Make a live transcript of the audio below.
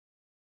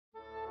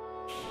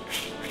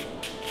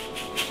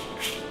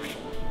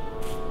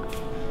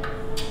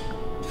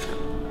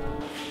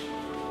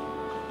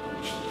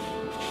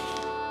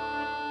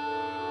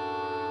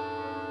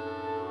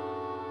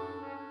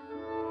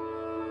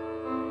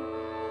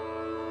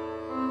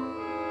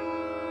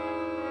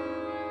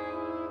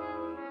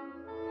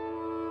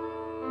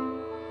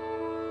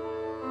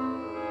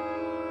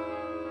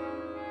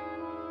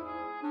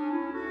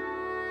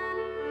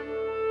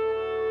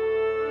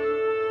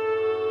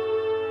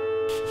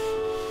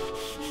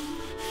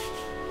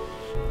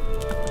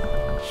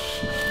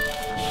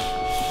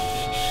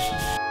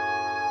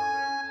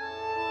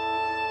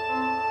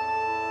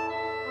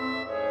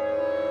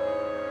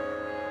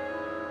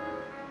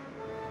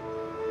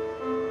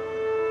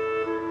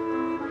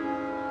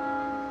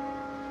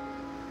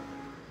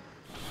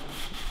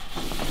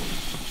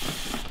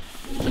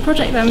The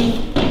project that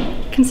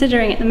I'm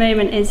considering at the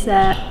moment is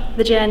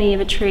the journey of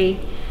a tree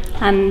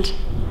and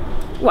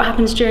what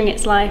happens during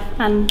its life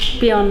and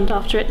beyond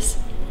after it's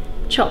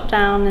chopped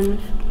down and,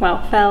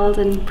 well, felled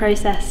and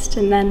processed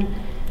and then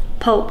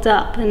pulped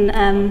up and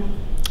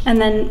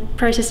then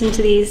processed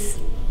into these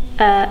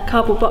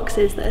cardboard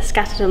boxes that are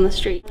scattered on the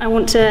street. I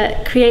want to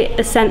create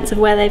a sense of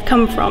where they've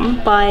come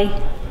from by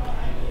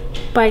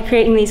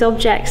creating these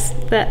objects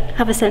that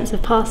have a sense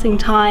of passing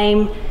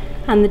time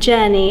and the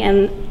journey,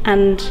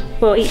 and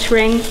well, each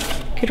ring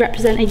could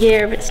represent a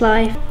year of its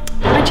life.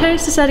 I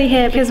chose to study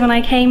here because when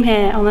I came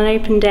here on an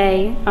open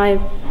day, I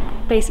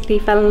basically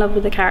fell in love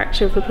with the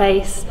character of the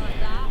place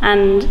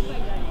and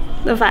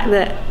the fact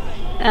that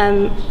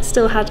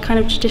still had kind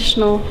of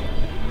traditional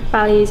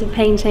values of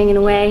painting in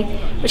a way,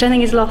 which I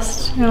think is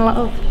lost in a lot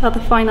of other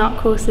fine art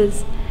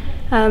courses,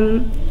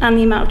 and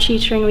the amount of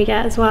tutoring we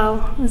get as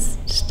well is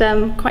just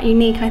quite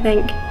unique, I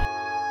think.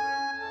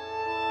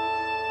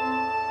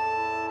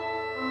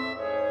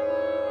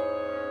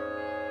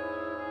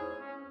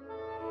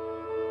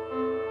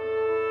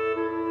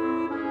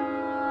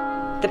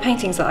 The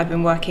paintings that I've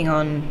been working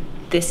on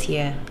this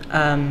year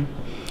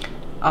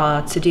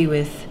are to do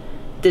with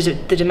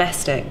the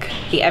domestic,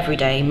 the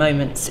everyday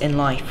moments in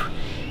life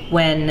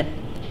when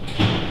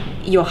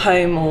your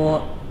home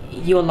or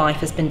your life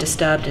has been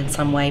disturbed in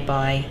some way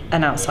by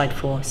an outside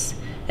force.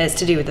 It's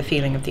to do with the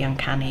feeling of the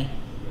uncanny.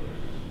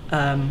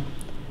 And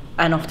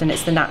often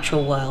it's the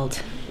natural world,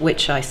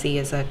 which I see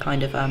as a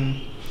kind of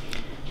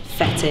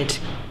fetid,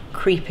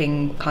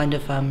 creeping kind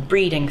of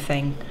breeding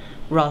thing,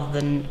 rather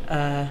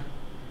than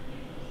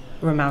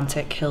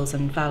romantic hills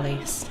and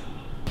valleys.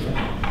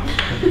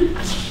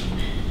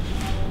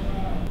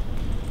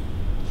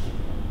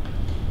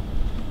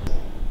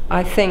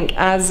 I think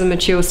as a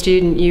mature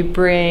student you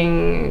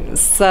bring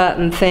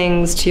certain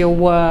things to your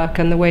work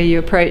and the way you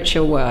approach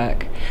your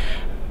work.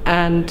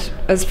 And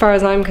as far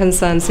as I'm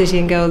concerned,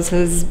 City&Guilds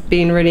has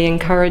been really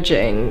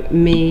encouraging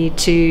me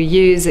to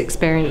use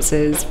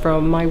experiences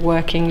from my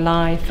working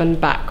life and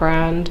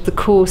background. The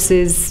course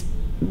is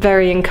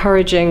very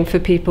encouraging for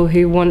people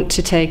who want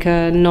to take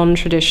a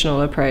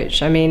non-traditional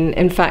approach. I mean,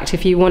 in fact,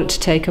 if you want to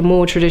take a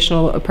more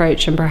traditional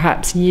approach and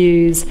perhaps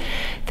use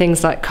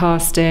things like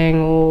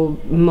casting or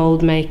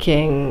mold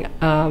making,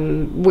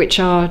 which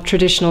are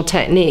traditional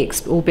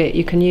techniques, albeit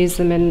you can use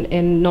them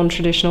in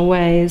non-traditional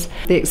ways,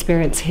 the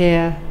experience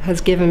here has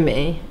given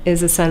me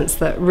is a sense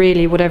that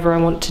really whatever I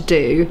want to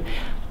do,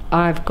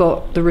 I've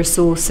got the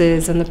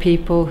resources and the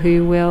people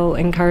who will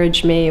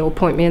encourage me or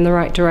point me in the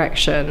right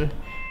direction.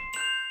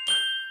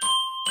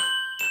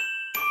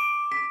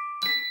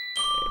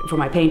 For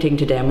my painting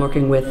today, I'm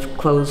working with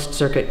closed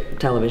circuit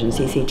television,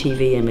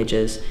 CCTV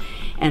images,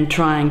 and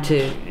trying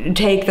to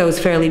take those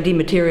fairly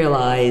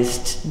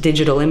dematerialized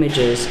digital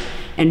images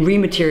and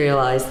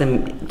rematerialize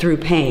them through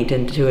paint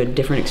into a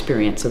different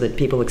experience so that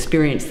people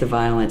experience the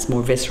violence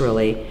more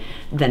viscerally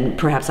than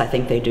perhaps I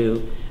think they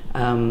do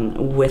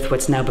with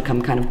what's now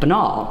become kind of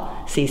banal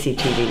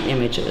CCTV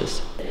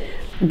images.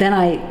 Then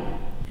I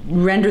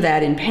render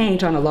that in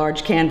paint on a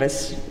large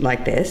canvas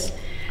like this,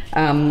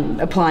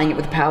 applying it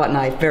with a palette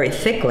knife very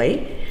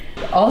thickly.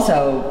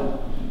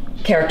 Also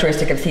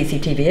characteristic of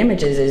CCTV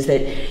images is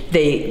that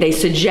they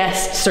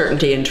suggest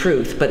certainty and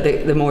truth, but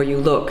the more you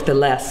look, the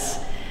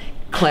less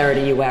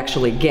clarity you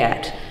actually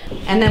get.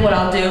 And then what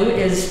I'll do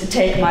is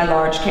take my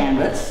large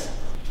canvas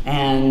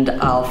and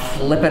I'll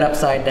flip it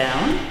upside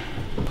down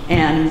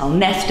and I'll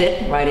nest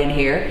it right in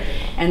here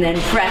and then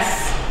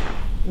press,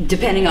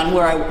 depending on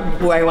where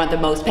I want the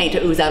most paint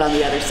to ooze out on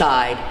the other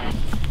side.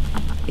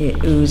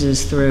 It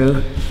oozes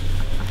through.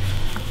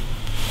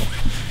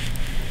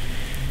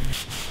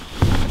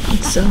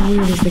 It's so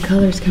weird as the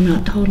colors come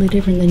out totally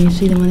different than you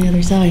see them on the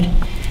other side.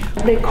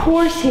 The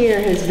course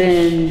here has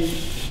been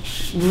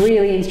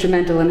really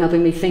instrumental in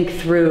helping me think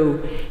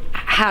through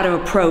how to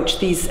approach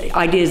these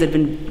ideas that have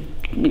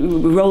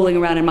been rolling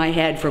around in my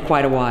head for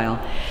quite a while.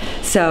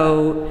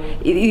 So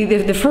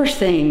the first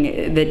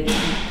thing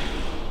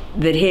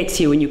that hits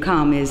you when you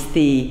come is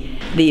the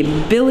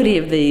ability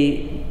of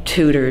the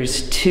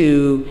tutors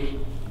to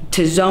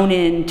zone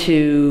in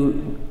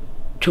to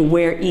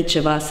where each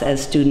of us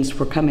as students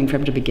were coming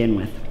from to begin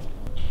with.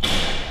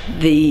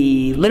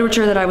 The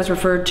literature that I was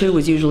referred to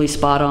was usually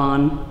spot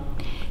on,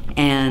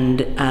 and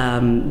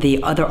the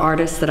other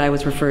artists that I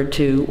was referred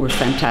to were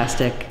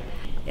fantastic.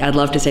 I'd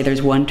love to say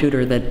there's one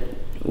tutor that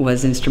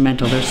was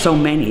instrumental. There's so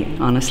many,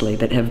 honestly,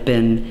 that have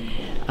been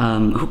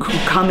who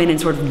come in and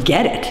sort of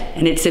get it.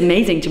 And it's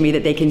amazing to me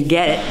that they can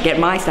get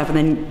my stuff and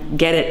then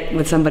get it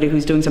with somebody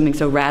who's doing something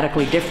so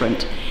radically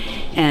different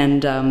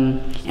and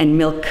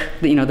milk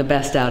the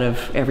best out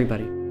of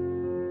everybody.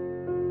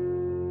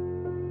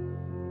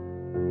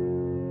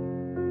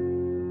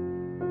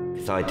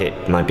 Because I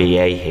did my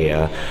BA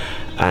here,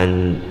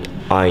 and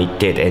I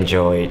did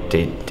enjoy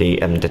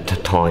the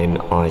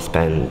time I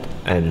spent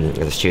as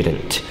a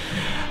student.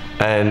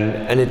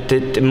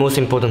 The most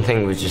important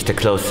thing was just a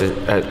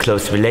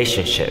close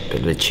relationship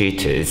with the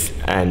tutors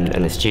and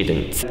the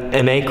students.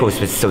 MA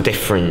course was so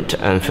different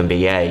from BA,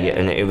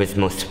 and it was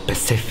more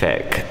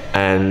specific.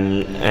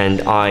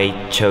 And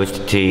I chose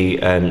to do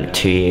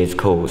 2 years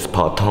course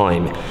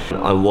part-time.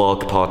 I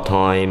work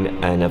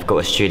part-time, and I've got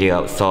a studio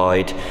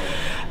outside.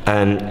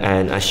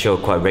 And I show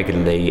quite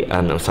regularly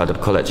outside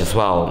of college as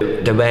well.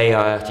 The way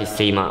I actually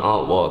see my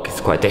artwork is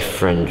quite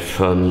different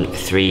from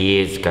 3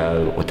 years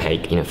ago, or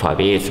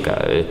 5 years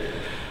ago.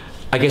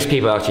 I guess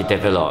people actually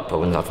develop, but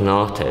when I'm an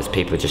artist,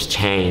 people just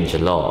change a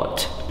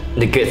lot.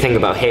 The good thing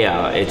about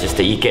here is just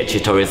that you get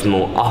tutorials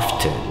more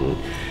often.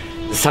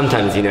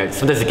 Sometimes,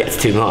 sometimes it gets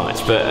too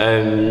much, but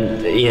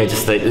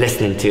just like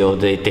listening to all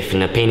the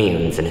different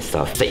opinions and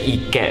stuff, so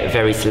you get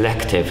very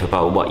selective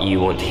about what you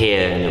want to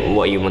hear and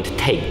what you want to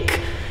take.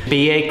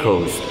 BA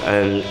course,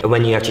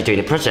 when you're actually doing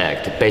a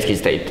project,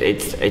 basically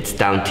it's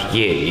down to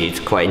you, it's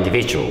quite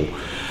individual.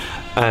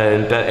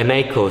 But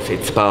MA course,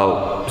 it's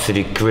about sort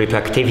of group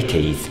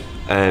activities,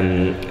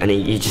 and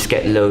you just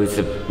get loads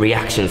of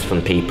reactions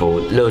from people,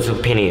 loads of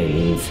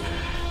opinions,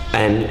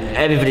 and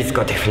everybody's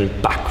got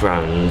different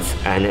backgrounds,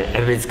 and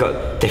everybody's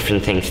got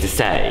different things to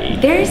say.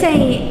 There's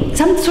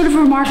some sort of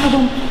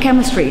remarkable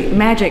chemistry,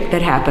 magic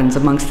that happens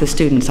amongst the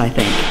students, I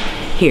think,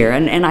 here,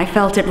 and I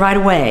felt it right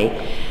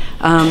away.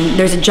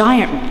 There's a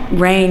giant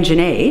range in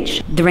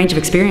age. The range of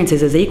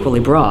experiences is equally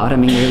broad. I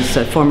mean, there's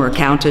a former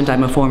accountant,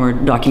 I'm a former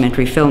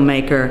documentary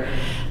filmmaker.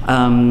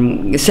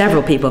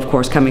 Several people, of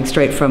course, coming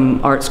straight from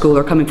art school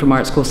or coming from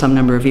art school some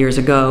number of years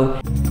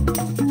ago.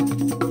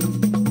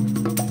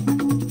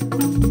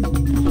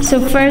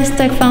 So first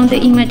I found the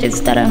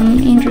images that I'm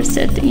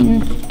interested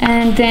in,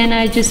 and then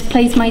I just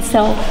placed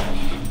myself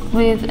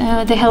with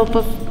the help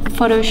of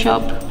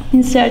Photoshop,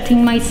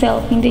 inserting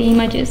myself in the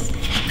images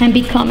and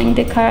becoming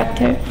the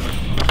character.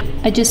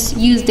 I just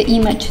used the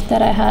image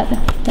that I had,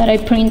 that I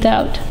print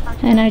out,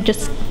 and I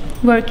just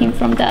working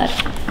from that.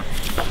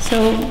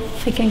 So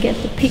I can get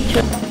the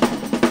picture.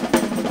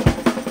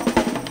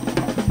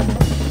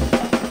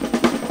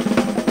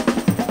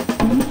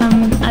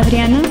 I'm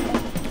Adriana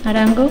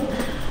Arango.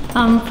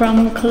 I'm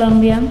from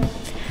Colombia.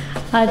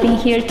 I've been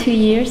here 2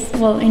 years,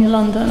 well, in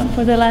London.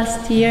 For the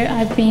last year,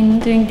 I've been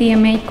doing the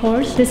MA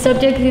course. The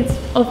subject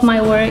of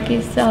my work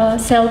is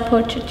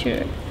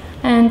self-portraiture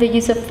and the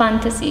use of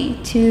fantasy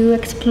to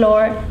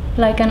explore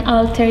like an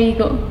alter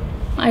ego.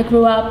 I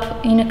grew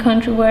up in a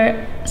country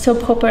where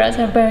soap operas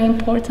are very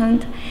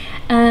important,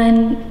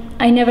 and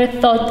I never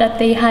thought that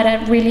they had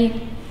a really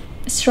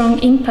strong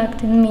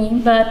impact in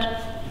me, but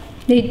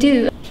they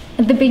do.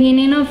 At the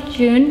beginning of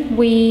June,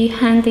 we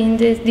hand in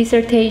the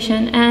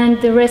dissertation,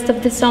 and the rest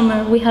of the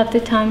summer we have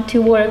the time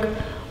to work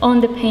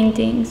on the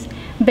paintings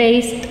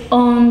based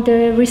on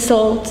the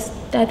results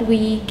that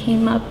we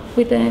came up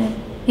with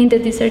in the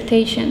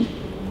dissertation.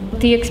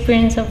 The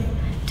experience of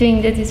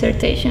doing the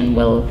dissertation,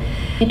 well,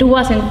 it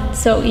wasn't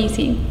so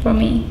easy for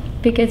me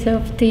because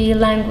of the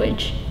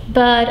language,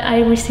 but I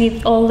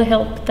received all the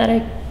help that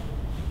I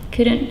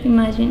couldn't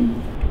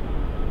imagine.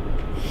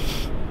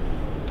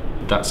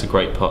 That's a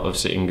great part of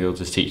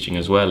City&Guilds' teaching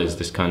as well, is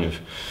this kind of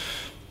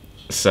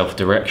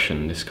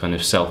self-direction, this kind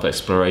of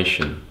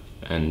self-exploration,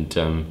 and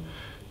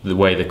the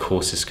way the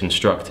course is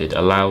constructed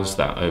allows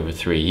that over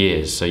 3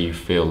 years, so you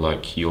feel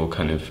like you're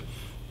kind of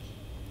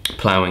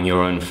ploughing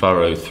your own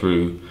furrow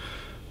through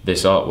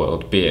this art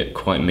world, be it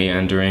quite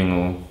meandering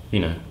or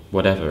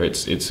whatever.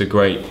 It's a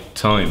great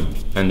time,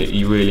 and that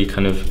you really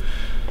kind of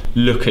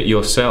look at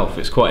yourself.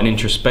 It's quite an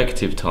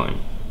introspective time,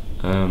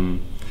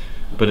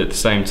 but at the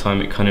same time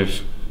it kind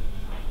of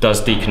does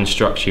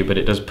deconstruct you, but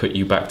it does put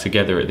you back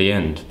together at the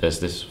end. There's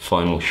this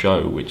final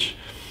show, which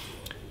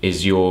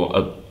is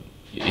your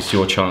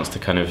chance to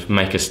kind of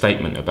make a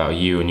statement about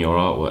you and your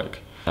artwork.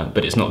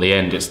 But it's not the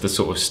end, it's the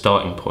sort of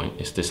starting point.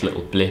 It's this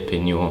little blip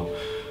in your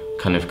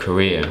kind of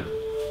career,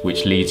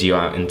 which leads you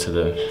out into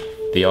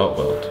the art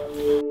world.